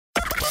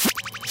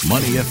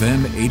Money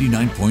FM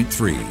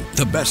 89.3,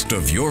 the best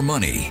of your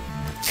money.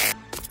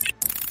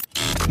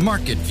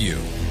 Market View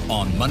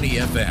on Money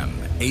FM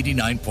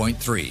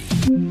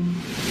 89.3.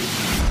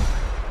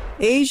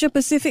 Asia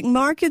Pacific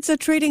markets are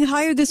trading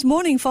higher this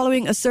morning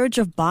following a surge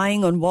of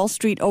buying on Wall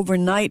Street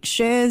overnight.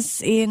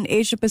 Shares in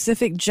Asia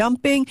Pacific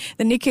jumping.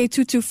 The Nikkei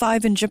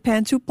 225 in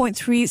Japan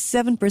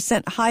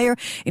 2.37% higher.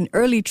 In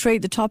early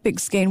trade, the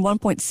Topix gained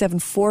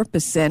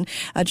 1.74%.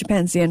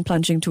 Japan's yen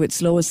plunging to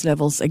its lowest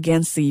levels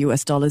against the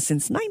US dollar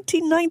since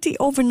 1990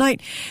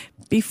 overnight,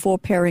 before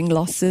pairing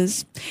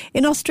losses.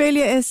 In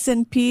Australia,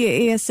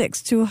 S&P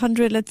ASX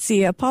 200, let's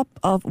see, a pop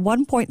of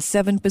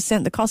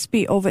 1.7%. The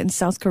Kospi over in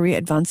South Korea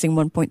advancing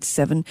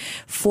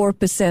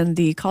 1.74%.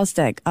 The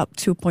Kosdaq up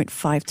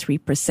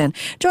 2.53%.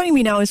 Joining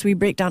me now as we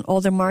break down all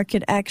the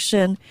market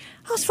action.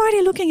 How's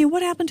Friday looking and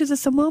what happened to the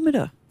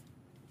thermometer?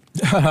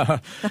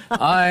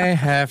 I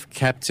have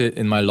kept it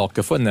in my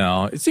locker for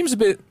now. It seems a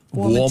bit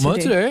warmer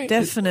today.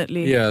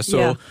 Definitely.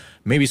 So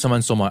maybe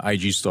someone saw my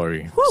IG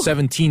story. Woo.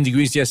 17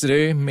 degrees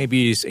yesterday,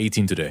 maybe it's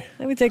 18 today.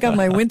 Let me take out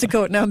my winter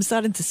coat. Now I'm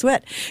starting to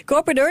sweat.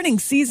 Corporate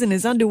earnings season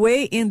is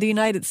underway in the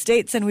United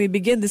States, and we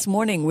begin this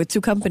morning with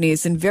two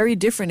companies in very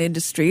different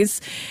industries,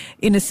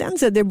 in a sense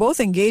that they're both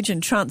engaged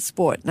in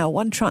transport. Now,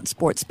 one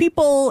transports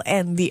people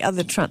and the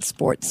other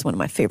transports, one of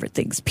my favorite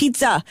things,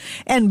 pizza.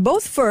 And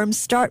both firms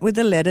start with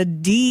the letter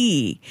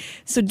D.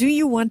 So do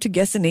you want to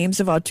guess the names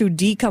of our two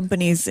D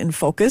companies in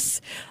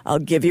focus? I'll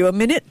give you a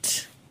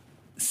minute.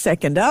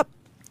 Second up,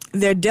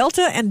 they're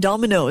Delta and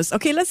Domino's.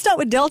 Okay, let's start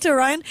with Delta,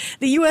 Ryan.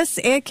 The U.S.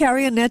 air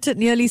carrier netted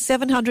nearly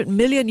 $700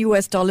 million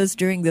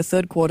during the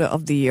third quarter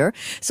of the year.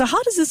 So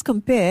how does this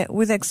compare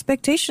with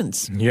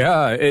expectations?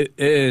 Yeah, it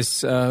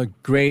is a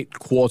great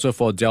quarter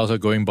for Delta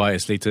going by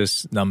its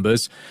latest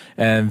numbers.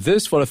 And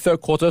this, for the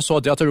third quarter, saw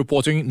Delta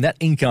reporting net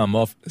income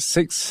of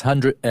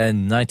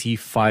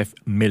 $695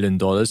 million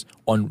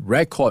on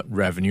record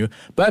revenue.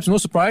 Perhaps no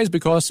surprise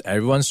because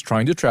everyone's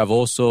trying to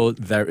travel, so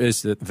there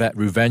is that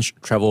revenge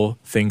travel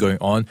thing going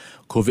on.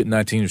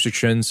 COVID-19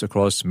 restrictions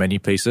across many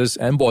places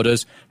and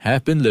borders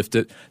have been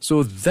lifted.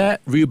 So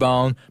that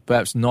rebound,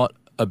 perhaps not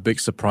a big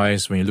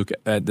surprise when you look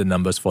at the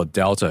numbers for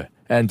Delta.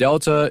 And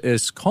Delta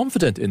is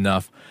confident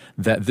enough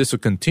that this will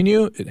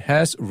continue. It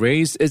has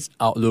raised its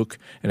outlook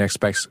and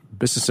expects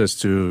businesses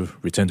to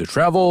return to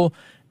travel,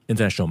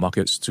 international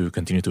markets to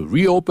continue to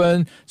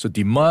reopen. So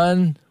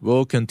demand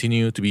will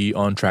continue to be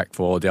on track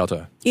for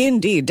Delta.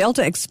 Indeed.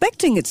 Delta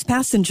expecting its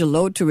passenger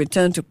load to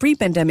return to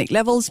pre-pandemic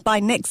levels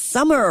by next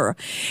summer.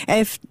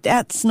 If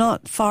that's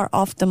not far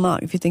off the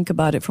mark, if you think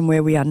about it from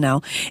where we are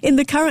now. In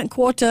the current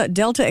quarter,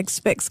 Delta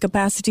expects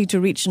capacity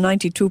to reach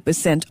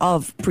 92%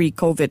 of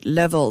pre-COVID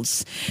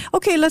levels.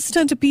 Okay, let's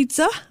turn to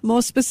pizza,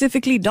 more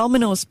specifically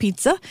Domino's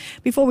Pizza.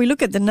 Before we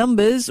look at the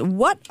numbers,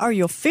 what are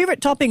your favorite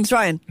toppings,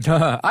 Ryan?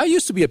 I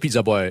used to be a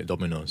pizza boy at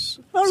Domino's.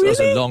 Oh, so really?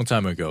 That was a long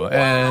time ago. Wow.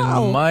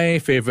 And my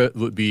favorite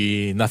would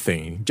be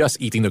nothing,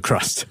 just eating the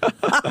crust.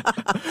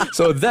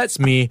 So that's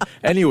me.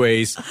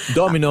 Anyways,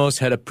 Domino's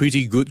had a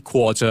pretty good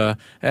quarter.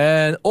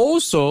 And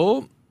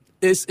also,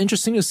 it's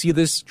interesting to see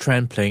this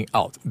trend playing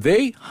out.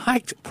 They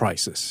hiked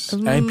prices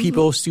and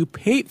people still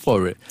paid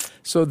for it.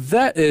 So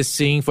that is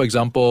seeing, for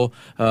example,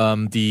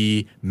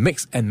 the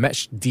mix and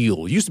match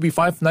deal. Used to be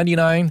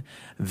 $5.99.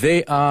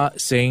 They are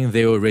saying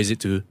they will raise it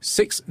to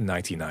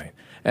 $6.99.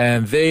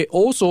 And they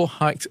also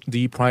hiked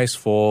the price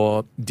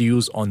for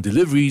deals on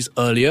deliveries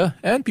earlier,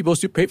 and people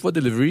still paid for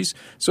deliveries.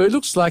 So it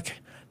looks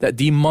like that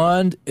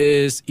demand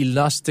is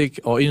elastic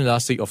or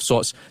inelastic of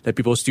sorts, that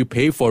people still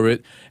pay for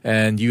it,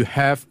 and you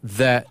have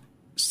that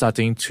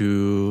starting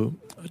to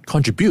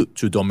contribute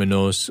to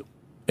Domino's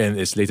in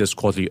its latest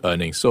quarterly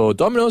earnings. So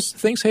Domino's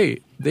thinks, hey,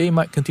 they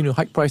might continue to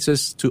hike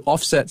prices to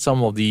offset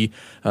some of the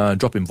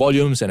drop in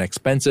volumes and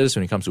expenses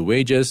when it comes to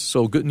wages.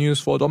 So good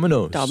news for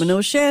Domino's.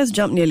 Domino's shares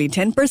jumped nearly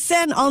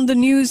 10% on the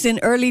news in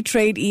early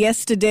trade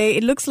yesterday.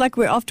 It looks like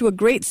we're off to a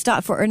great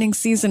start for earnings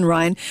season,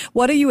 Ryan.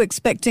 What are you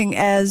expecting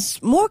as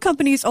more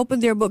companies open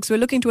their books? We're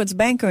looking towards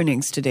bank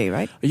earnings today,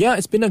 right? Yeah,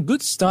 it's been a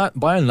good start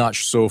by and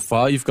large so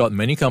far. You've got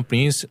many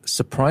companies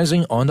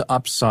surprising on the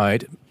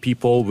upside,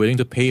 people willing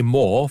to pay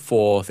more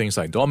for things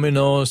like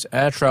Domino's,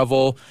 air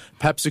travel.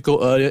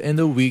 PepsiCo earlier in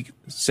the week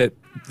said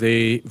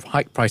they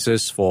hiked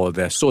prices for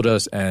their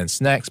sodas and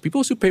snacks.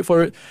 People still pay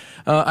for it.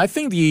 I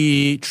think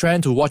the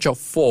trend to watch out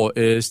for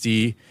is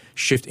the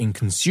shift in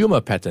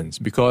consumer patterns,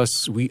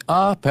 because we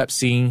are perhaps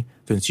seeing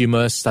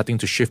consumers starting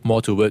to shift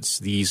more towards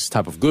these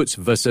type of goods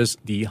versus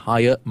the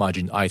higher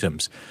margin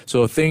items.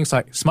 So things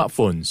like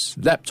smartphones,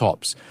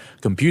 laptops,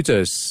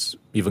 computers,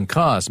 even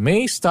cars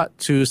may start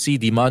to see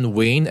demand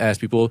wane as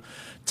people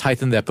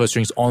tighten their purse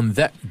strings on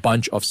that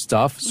bunch of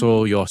stuff.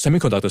 So your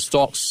semiconductor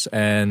stocks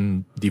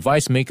and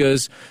device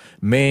makers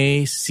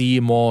may see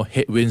more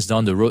headwinds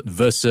down the road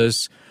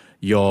versus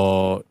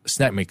your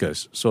snack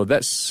makers. So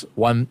that's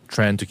one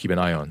trend to keep an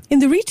eye on. In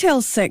the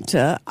retail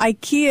sector,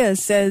 IKEA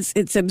says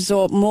it's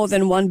absorbed more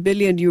than 1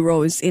 billion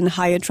euros in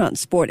higher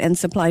transport and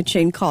supply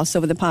chain costs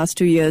over the past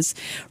 2 years,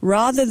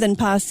 rather than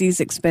pass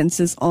these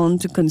expenses on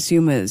to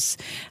consumers.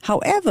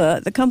 However,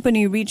 the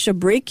company reached a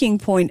breaking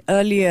point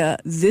earlier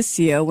this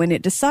year when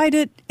it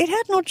decided it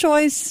had no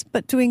choice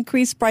but to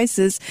increase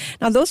prices.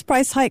 Now, those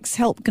price hikes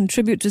helped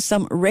contribute to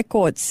some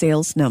record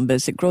sales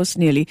numbers. It grossed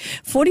nearly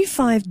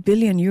 45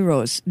 billion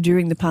euros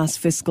during the past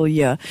fiscal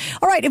year.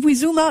 All right, if we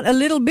zoom out a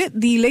little bit,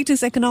 the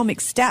latest economic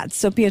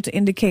stats appear to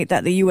indicate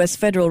that the U.S.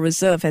 Federal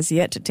Reserve has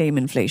yet to tame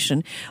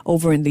inflation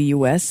over in the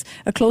U.S.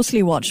 A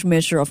closely watched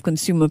measure of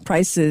consumer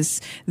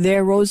prices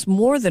there rose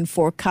more than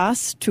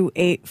forecast to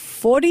a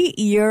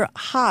 40-year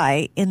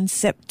high in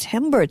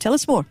September. Tell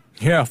us more.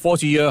 Yeah,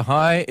 40-year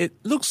high. It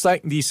looks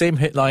like the same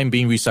headline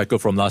being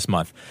recycled from last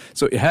month.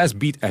 So it has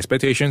beat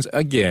expectations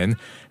again.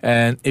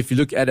 And if you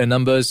look at the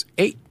numbers,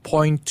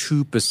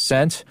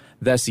 8.2%,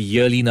 that's the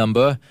yearly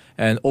number.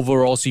 And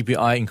overall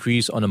CPI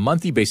increase on a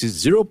monthly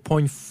basis,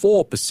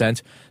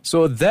 0.4%.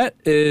 So that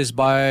is,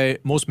 by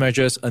most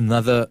measures,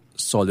 another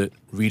solid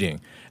reading.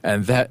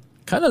 And that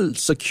kind of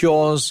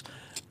secures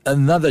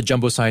another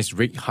jumbo-sized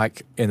rate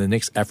hike in the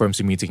next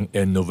FOMC meeting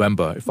in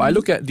November. If I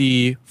look at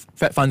the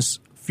Fed Funds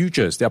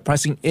futures, they are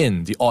pricing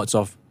in the odds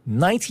of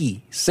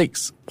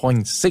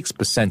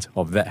 96.6%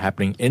 of that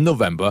happening in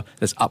November.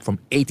 That's up from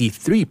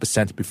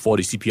 83% before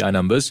the CPI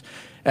numbers.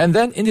 And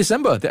then in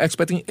December, they're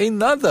expecting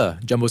another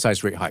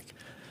jumbo-sized rate hike.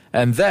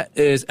 And that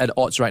is at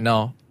odds right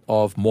now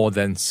of more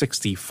than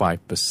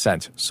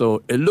 65%.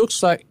 So it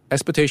looks like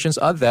expectations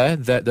are there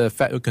that the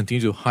Fed will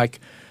continue to hike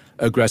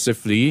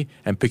aggressively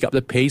and pick up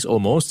the pace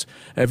almost.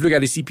 And if you look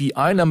at the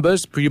CPI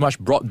numbers, pretty much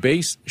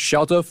broad-based,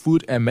 shelter,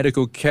 food and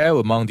medical care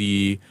were among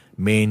the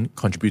main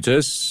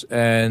contributors.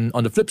 And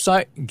on the flip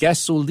side,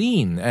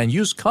 gasoline and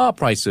used car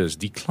prices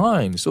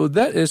declined. So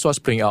that is what's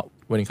playing out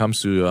when it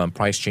comes to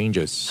price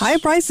changes. Higher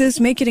prices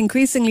make it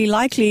increasingly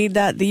likely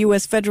that the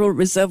U.S. Federal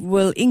Reserve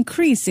will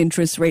increase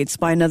interest rates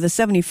by another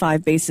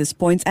 75 basis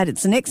points at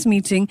its next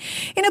meeting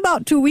in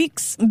about 2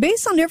 weeks.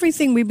 Based on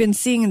everything we've been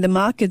seeing in the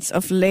markets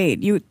of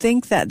late, you would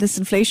think that this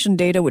inflation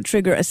data would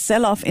trigger a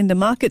sell-off in the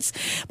markets.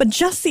 But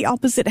just the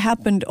opposite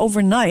happened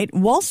overnight.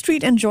 Wall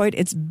Street enjoyed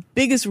its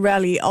biggest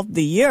rally of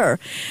the year.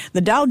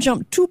 The Dow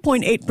jumped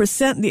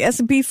 2.8%. The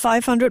S&P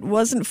 500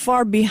 wasn't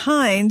far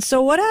behind.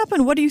 So what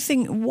happened? What do you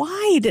think?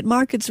 Why did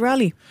markets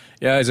rally?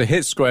 Yeah, it's a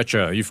head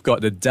scratcher. You've got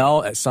the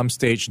Dow at some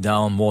stage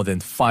down more than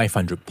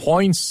 500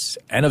 points.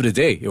 End of the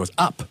day, it was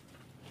up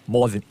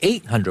more than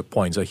 800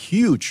 points, a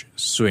huge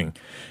swing.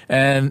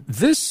 And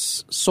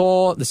this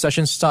saw the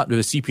session start with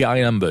the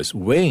CPI numbers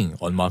weighing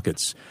on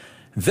markets.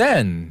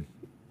 Then,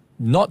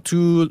 not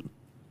too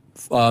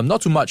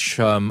much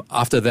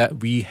after that,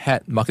 we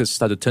had markets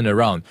start to turn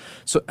around.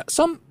 So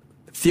some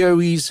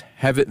theories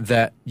have it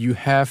that you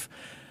have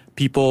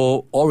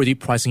people already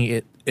pricing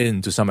it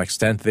in to some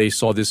extent. They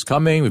saw this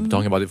coming. We've been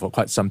talking about it for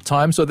quite some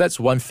time. So that's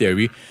one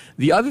theory.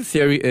 The other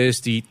theory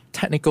is the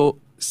technical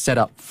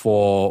setup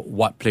for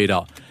what played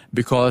out,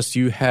 because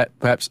you had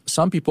perhaps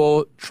some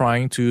people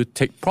trying to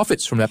take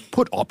profits from their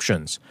put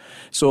options.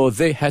 So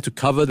they had to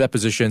cover their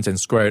positions and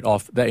square it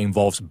off. That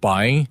involves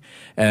buying,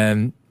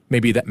 and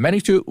maybe that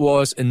magnitude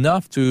was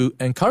enough to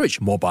encourage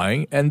more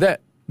buying, and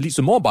that leads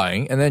to more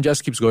buying, and then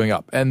just keeps going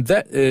up. And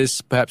that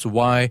is perhaps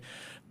why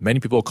many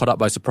people were caught up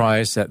by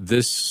surprise that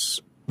this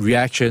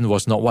reaction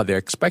was not what they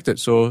expected.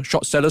 So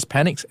short sellers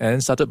panicked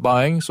and started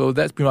buying. So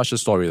that's pretty much the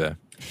story there.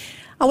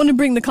 I want to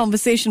bring the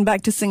conversation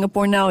back to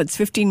Singapore now. It's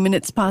 15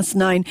 minutes past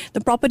 9.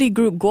 The property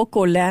group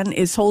GoCo Land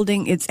is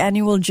holding its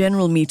annual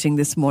general meeting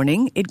this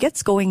morning. It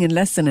gets going in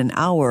less than an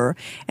hour.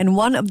 And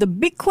one of the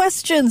big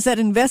questions that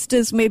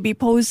investors may be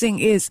posing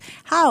is,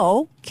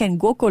 how can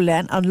GoCo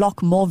Land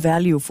unlock more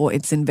value for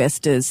its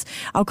investors?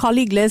 Our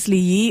colleague Leslie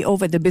Yee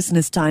over at the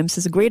Business Times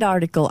has a great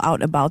article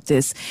out about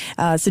this,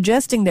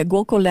 suggesting that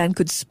GoCo Land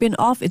could spin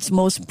off its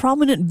most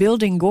prominent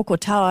building, GoCo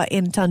Tower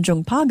in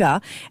Tanjong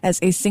Pagar, as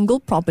a single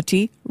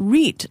property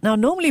REIT. Now,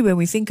 normally when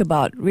we think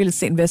about real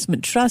estate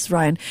investment trusts,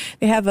 Ryan,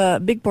 they have a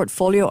big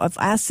portfolio of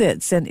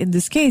assets. And in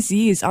this case,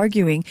 Yee is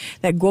arguing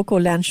that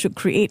GoCo Land should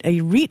create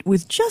a REIT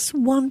with just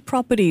one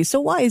property.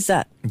 So why is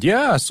that?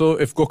 Yeah, so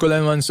if GoCo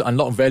Land wants to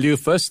unlock value,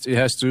 first it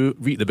has to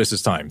read the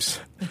Business Times.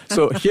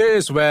 So here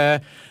is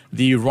where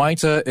the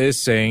writer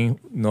is saying,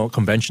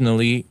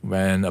 conventionally,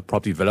 when a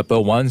property developer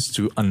wants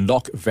to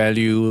unlock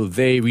value,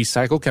 they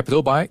recycle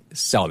capital by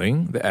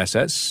selling the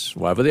assets,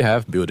 whatever they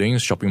have,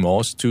 buildings, shopping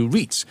malls, to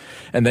REITs,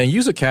 and then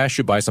use the cash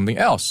to buy something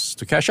else,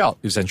 to cash out,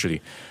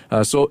 essentially.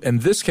 So in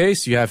this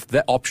case, you have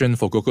that option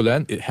for GoCo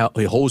Land. It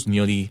holds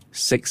nearly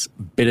 $6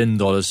 billion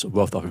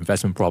worth of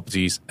investment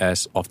properties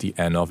as of the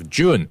end of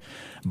June.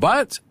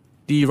 But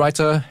the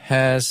writer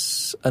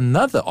has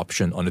another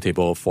option on the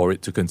table for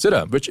it to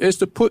consider, which is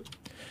to put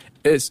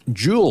its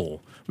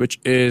jewel, which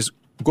is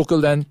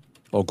GoCo Land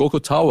or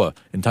GoCo Tower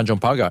in Tanjong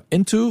Pagar,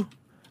 into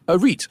a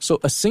REIT. So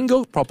a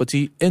single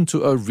property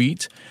into a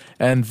REIT,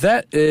 and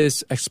that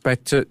is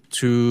expected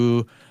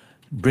to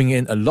bring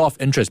in a lot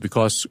of interest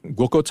because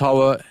GoCo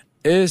Tower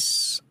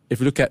is, if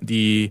you look at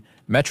the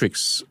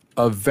metrics,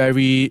 a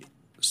very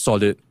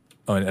solid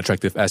and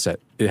attractive asset.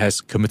 It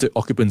has committed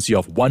occupancy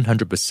of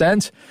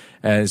 100%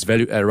 and is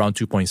valued at around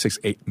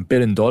 $2.68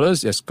 billion.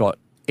 It's got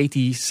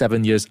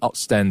 87 years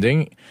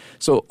outstanding.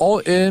 So all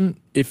in,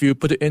 if you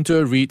put it into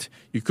a REIT,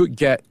 you could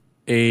get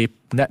a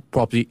net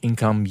property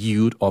income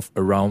yield of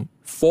around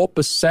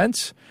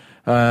 4%.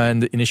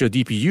 And the initial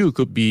DPU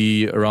could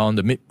be around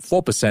the mid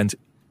 4%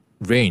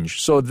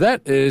 range. So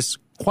that is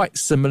quite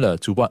similar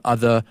to what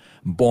other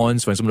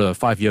bonds, for example, the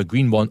 5-year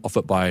green bond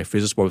offered by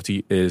Frasers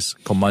Property is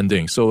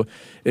commanding. So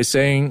it's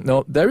saying,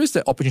 no, there is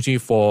the opportunity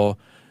for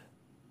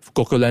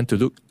GoCo Land to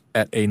look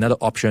at another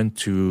option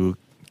to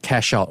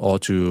cash out or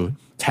to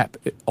tap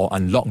or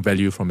unlock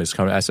value from its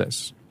current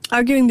assets.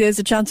 Arguing there's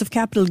a chance of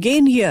capital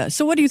gain here.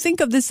 So what do you think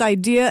of this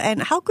idea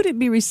and how could it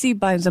be received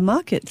by the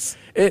markets?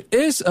 It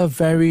is a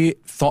very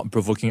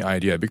thought-provoking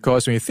idea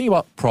because when you think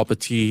about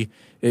property,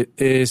 it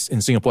is,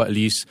 in Singapore at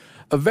least,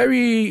 a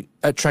very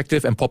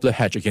attractive and popular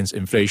hedge against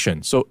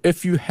inflation. So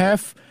if you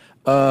have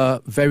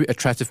a very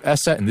attractive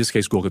asset, in this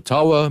case GoCo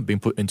Tower, being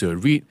put into a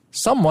REIT,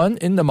 someone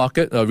in the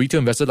market, a retail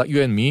investor like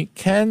you and me,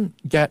 can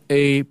get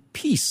a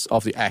piece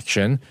of the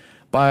action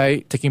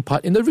by taking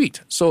part in the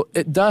REIT. So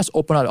it does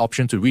open up the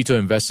option to retail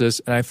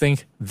investors, and I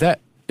think that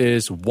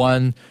is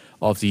one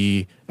of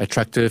the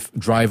attractive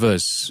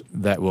drivers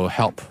that will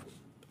help,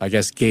 I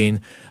guess, gain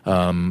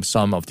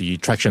some of the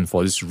traction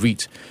for this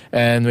REIT.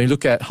 And when you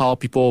look at how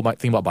people might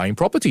think about buying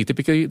property,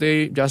 typically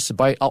they just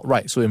buy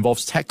outright. So it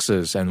involves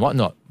taxes and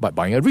whatnot. By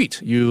buying a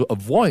REIT, you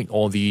avoid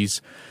all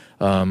these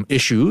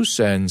issues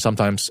and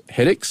sometimes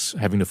headaches,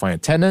 having to find a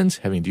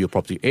tenant, having to deal with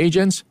property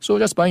agents. So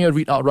just buying a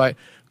REIT outright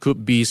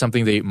could be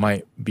something they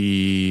might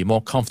be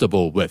more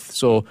comfortable with.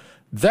 So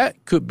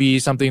that could be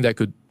something that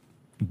could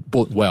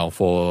bode well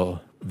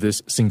for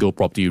this single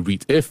property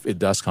REIT if it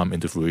does come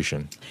into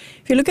fruition.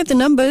 If you look at the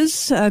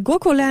numbers,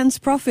 GoCo Land's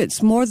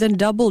profits more than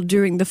doubled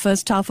during the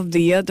first half of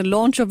the year. The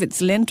launch of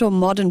its Lento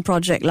Modern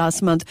project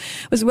last month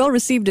was well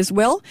received as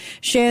well.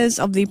 Shares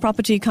of the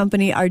property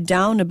company are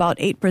down about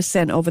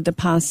 8% over the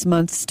past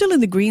month. Still in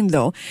the green,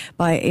 though,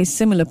 by a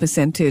similar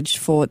percentage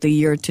for the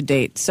year to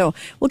date. So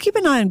we'll keep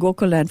an eye on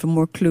GoCo Land for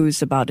more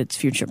clues about its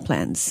future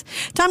plans.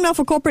 Time now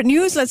for corporate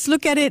news. Let's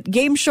look at it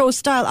game show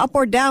style, up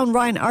or down.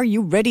 Ryan, are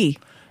you ready?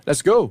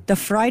 Let's go. The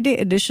Friday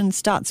edition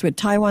starts with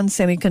Taiwan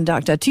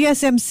Semiconductor,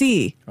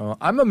 TSMC.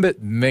 I'm a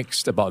bit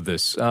mixed about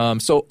this.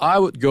 So I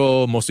would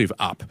go mostly with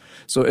up.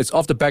 So it's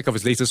off the back of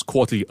its latest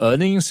quarterly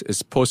earnings.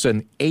 It's posted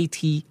an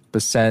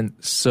 80%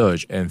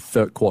 surge in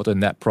third quarter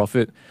net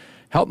profit,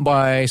 helped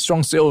by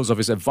strong sales of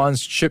its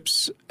advanced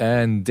chips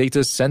and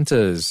data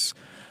centers.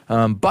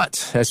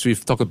 But as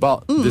we've talked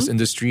about, this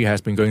industry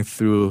has been going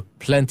through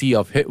plenty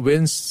of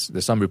headwinds.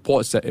 There's some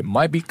reports that it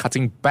might be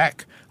cutting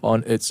back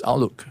on its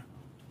outlook.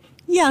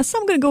 Yeah, so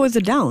I'm going to go with the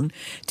down.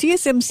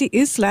 TSMC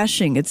is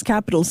slashing its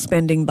capital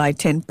spending by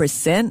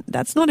 10%.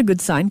 That's not a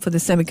good sign for the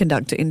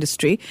semiconductor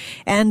industry,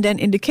 and an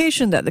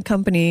indication that the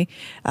company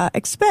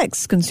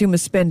expects consumer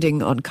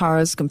spending on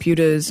cars,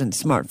 computers, and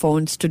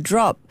smartphones to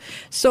drop.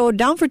 So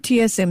down for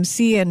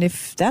TSMC, and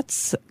if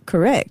that's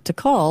correct, a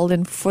call,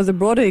 then for the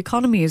broader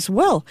economy as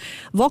well.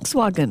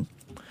 Volkswagen.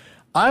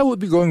 I would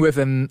be going with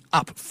an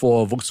up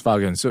for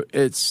Volkswagen. So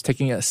it's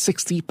taking a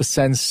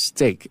 60%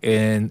 stake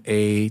in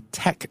a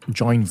tech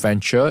joint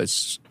venture.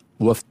 It's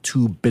worth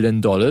 $2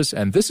 billion.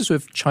 And this is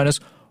with China's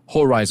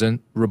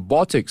Horizon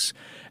Robotics.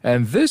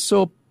 And this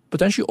will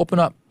potentially open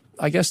up,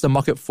 I guess, the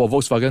market for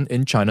Volkswagen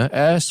in China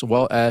as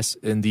well as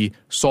in the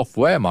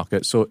software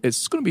market. So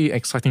it's going to be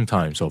exciting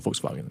times for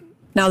Volkswagen.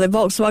 Now that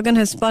Volkswagen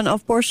has spun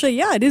off Porsche,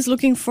 it is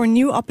looking for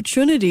new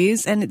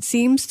opportunities, and it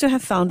seems to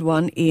have found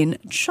one in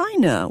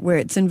China, where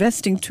it's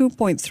investing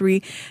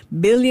 $2.3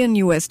 billion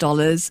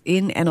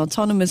in an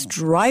autonomous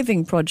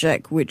driving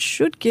project, which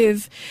should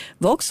give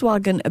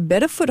Volkswagen a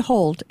better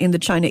foothold in the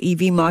China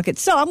EV market.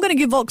 So I'm going to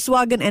give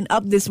Volkswagen an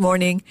up this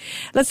morning.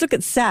 Let's look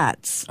at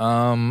SATS.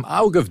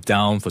 I'll go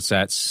down for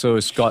SATS. So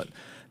it's got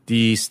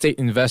the state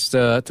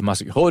investor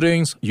Temasek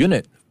Holdings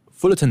unit,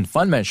 Fullerton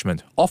Fund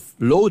Management,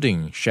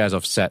 offloading shares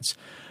of SATS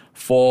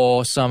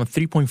for some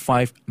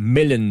 $3.5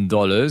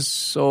 million.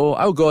 So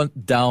I'll go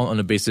down on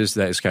the basis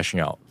that it's cashing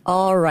out.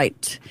 All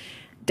right.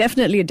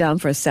 Definitely a down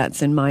for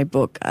SATS in my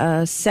book.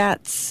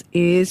 SATS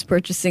is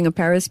purchasing a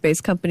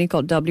Paris-based company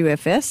called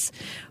WFS,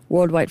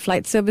 Worldwide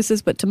Flight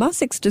Services, but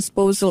Temasek's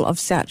disposal of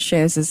SATS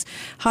shares is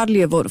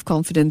hardly a vote of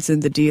confidence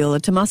in the deal. A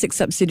Temasek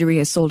subsidiary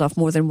has sold off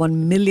more than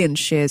 1 million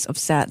shares of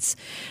SATS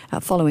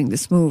following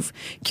this move.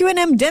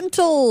 QNM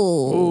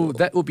Dental. Oh,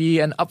 that will be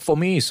an up for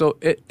me. So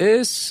it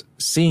is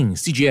seeing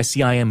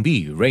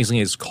CGS-CIMB raising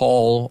its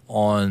call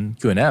on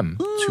QNM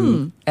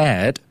to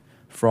add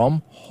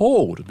from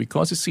hold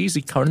because it sees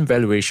the current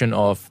valuation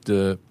of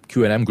the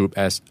QNM group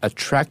as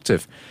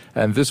attractive.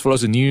 And this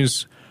follows the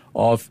news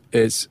of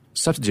its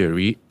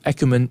subsidiary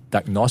Acumen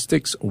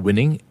Diagnostics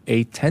winning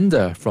a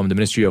tender from the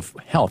Ministry of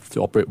Health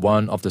to operate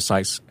one of the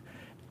sites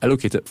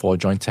allocated for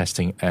joint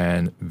testing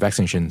and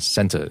vaccination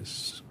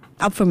centers.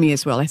 Up for me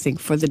as well, I think,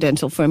 for the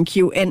dental firm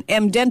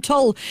Q&M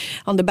Dental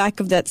on the back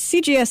of that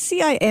CGS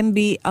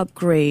CIMB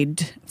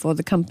upgrade for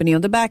the company,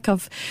 on the back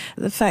of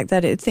the fact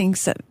that it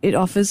thinks that it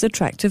offers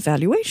attractive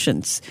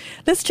valuations.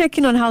 Let's check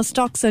in on how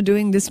stocks are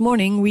doing this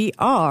morning. We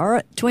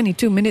are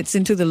 22 minutes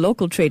into the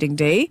local trading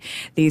day.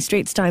 The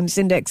Straits Times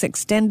Index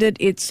extended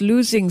its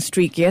losing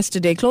streak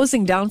yesterday,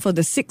 closing down for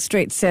the sixth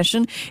straight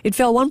session. It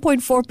fell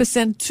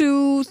 1.4%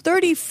 to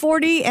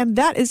 30.40, and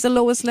that is the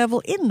lowest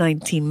level in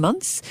 19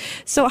 months.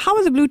 So how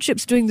are the blue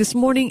chips doing this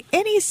morning?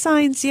 Any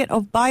signs yet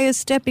of buyers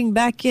stepping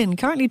back in?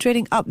 Currently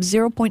trading up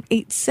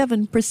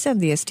 0.87%,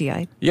 the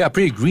STI. Yeah,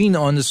 pretty green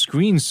on the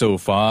screen so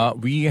far.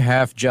 We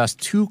have just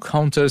two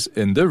counters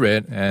in the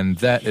red, and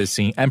that is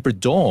seeing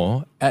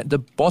Amperdor at the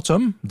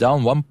bottom,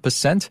 down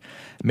 1%.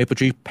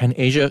 Mapletree Pan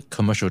Asia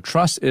Commercial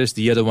Trust is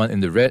the other one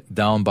in the red,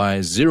 down by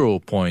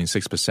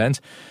 0.6%.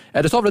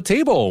 At the top of the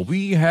table,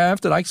 we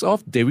have the likes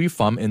of Dairy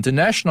Farm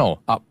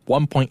International, up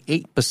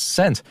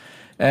 1.8%.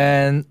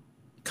 And a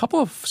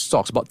couple of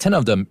stocks, about 10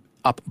 of them,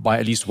 up by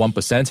at least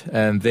 1%,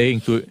 and they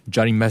include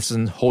Jardine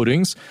Matheson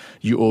Holdings,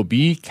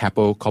 UOB,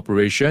 Capital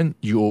Corporation,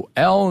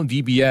 UOL,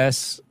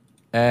 DBS,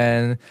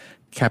 and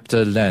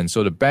CapitaLand.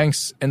 So the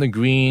banks in the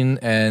green,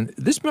 and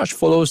this pretty much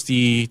follows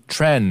the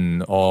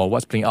trend or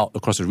what's playing out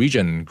across the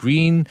region.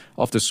 Green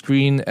off the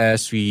screen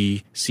as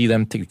we see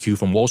them take the cue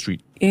from Wall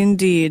Street.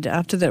 Indeed,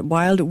 after that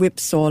wild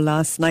whipsaw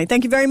last night.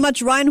 Thank you very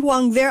much, Ryan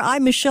Huang there.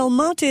 I'm Michelle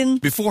Martin.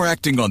 Before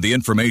acting on the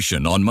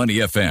information on Money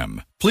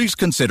FM, please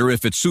consider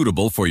if it's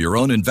suitable for your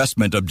own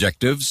investment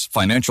objectives,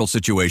 financial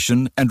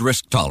situation, and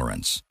risk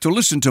tolerance. To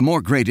listen to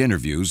more great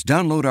interviews,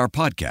 download our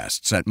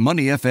podcasts at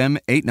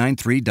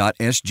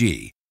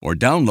moneyfm893.sg or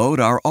download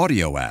our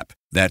audio app.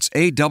 That's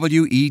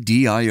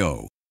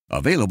AWEDIO.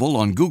 Available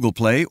on Google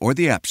Play or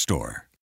the App Store.